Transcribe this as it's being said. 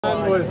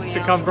plan was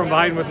to come from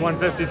behind with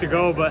 150 to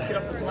go, but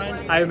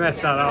I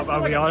messed that up,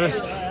 I'll be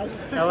honest.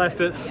 I left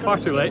it far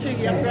too late,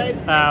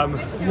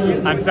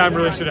 and Sam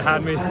really should have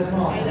had me,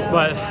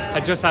 but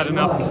I just had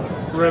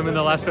enough room in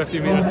the last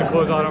 50 meters to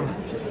close on him.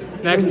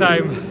 Next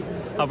time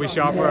I'll be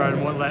sharper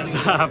and won't let that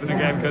happen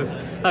again, because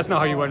that's not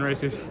how you win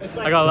races.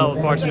 I got a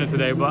little fortunate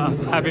today, but I'm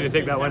happy to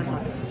take that win.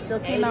 Still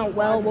came out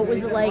well. What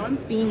was it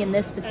like being in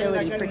this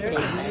facility for today's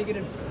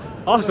event?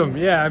 Awesome,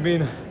 yeah, I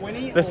mean,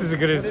 this is as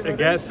good as it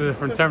gets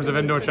in terms of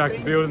indoor track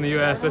and field in the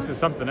US. This is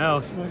something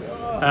else.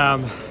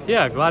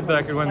 Yeah, glad that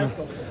I could win the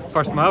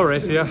first mile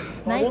race here.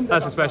 Nice.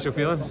 That's a special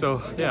feeling,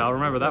 so yeah, I'll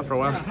remember that for a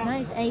while.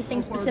 Nice.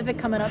 Anything specific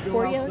coming up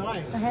for you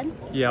ahead?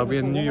 Yeah, I'll be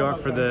in New York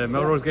for the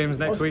Melrose Games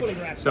next week,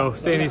 so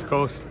staying East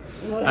Coast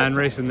and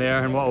racing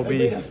there, and what will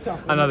be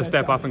another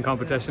step up in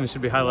competition. It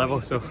should be high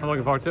level, so I'm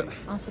looking forward to it.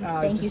 Awesome.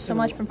 Thank you so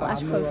much from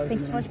Flash Quotes.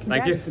 Thank you so much.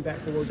 Congrats.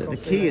 Thank you. So the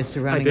key is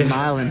to running a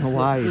mile in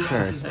Hawaii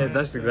first. Yeah,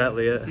 that's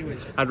exactly it.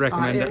 I'd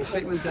recommend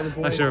it.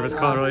 Not sure if it's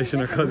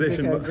correlation or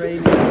causation, but Really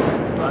good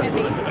job.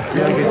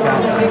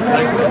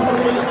 thanks.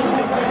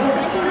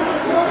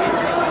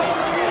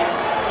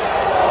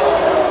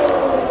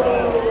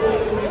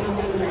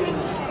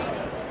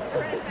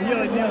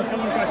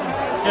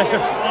 Yeah, sure.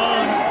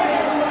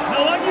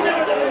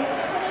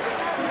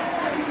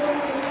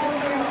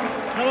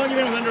 How long you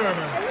been with Under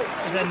Armour?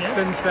 Is that new?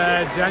 Since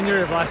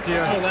January of last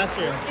year. Oh, last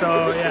year.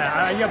 So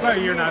yeah, about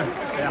a year now.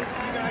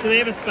 Yeah. Do they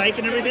have a spike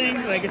and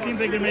everything? Like, it seems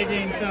like they're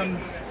making some.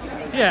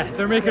 Yeah,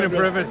 they're making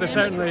improvements. They're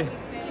certainly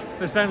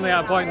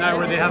at a point now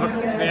where they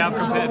have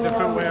competitive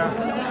footwear,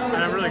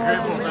 and I'm really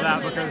grateful for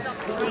that, because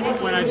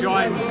when I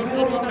joined,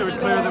 it was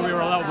clear that we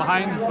were a little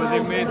behind, but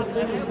they've made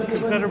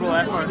considerable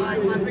effort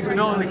to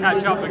not only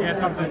catch up but get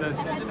something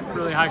that's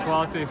really high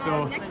quality.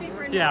 So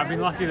yeah, I've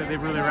been lucky that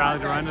they've really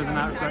rallied around us in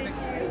that respect.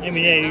 I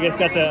mean, yeah, you guys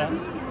got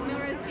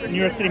the New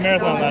York City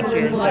Marathon last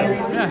year, so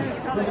Yeah.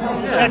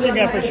 catching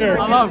up for sure. A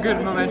lot of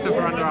good momentum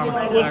for Under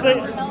Armour.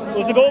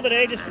 Was the goal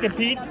today just to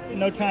compete?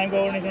 No time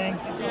goal or anything?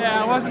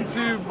 Yeah, I wasn't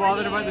too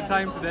bothered about the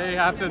time today,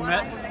 I have to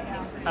admit.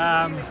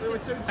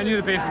 I knew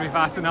the pace would be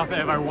fast enough that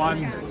if I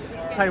won,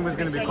 time was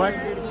going to be quick.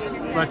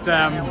 But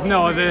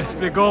no,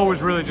 the goal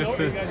was really just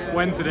to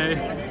win today.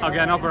 I'll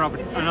get another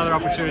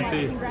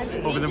opportunity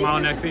over the mile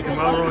next week in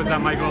Melrose.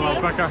 That might go a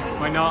little quicker,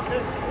 might not.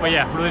 But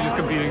yeah, really just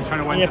competing, trying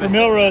to win. Yeah, today. for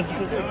Melrose,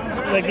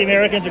 like the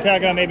Americans are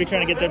talking about maybe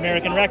trying to get the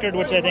American record,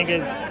 which I think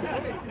is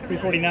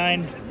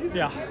 3:49.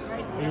 Yeah.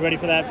 Are you ready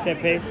for that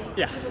pace?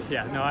 Yeah.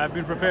 No, I've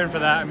been preparing for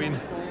that. I mean,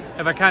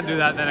 if I can't do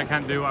that, then I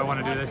can't do what I want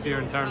to do this year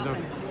in terms of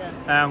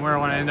where I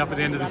want to end up at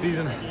the end of the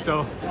season.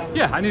 So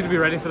yeah, I need to be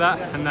ready for that,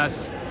 and I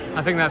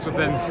think that's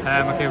within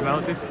my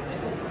capabilities.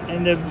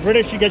 And the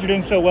British, you guys are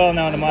doing so well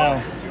now in the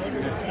mile.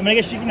 I mean, I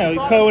guess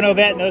Co and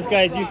Ovett and those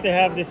guys used to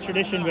have this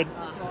tradition, but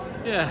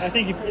Yeah. I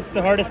think it's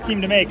the hardest team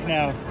to make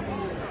now.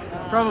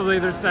 Probably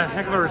there's a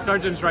heck of a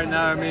resurgence right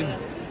now. I mean,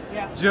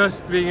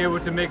 just being able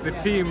to make the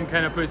team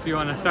kind of puts you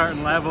on a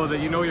certain level that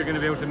you know you're going to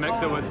be able to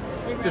mix it with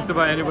just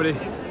about anybody.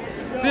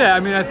 So yeah, I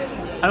mean, I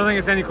don't think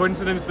it's any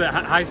coincidence that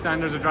high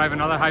standards are driving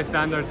other high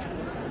standards,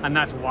 and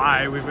that's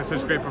why we've got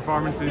such great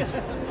performances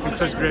and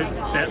such great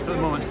depth at the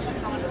moment.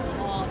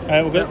 All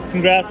right, well,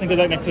 congrats and good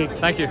luck next week.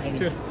 Thank you.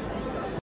 Cheers.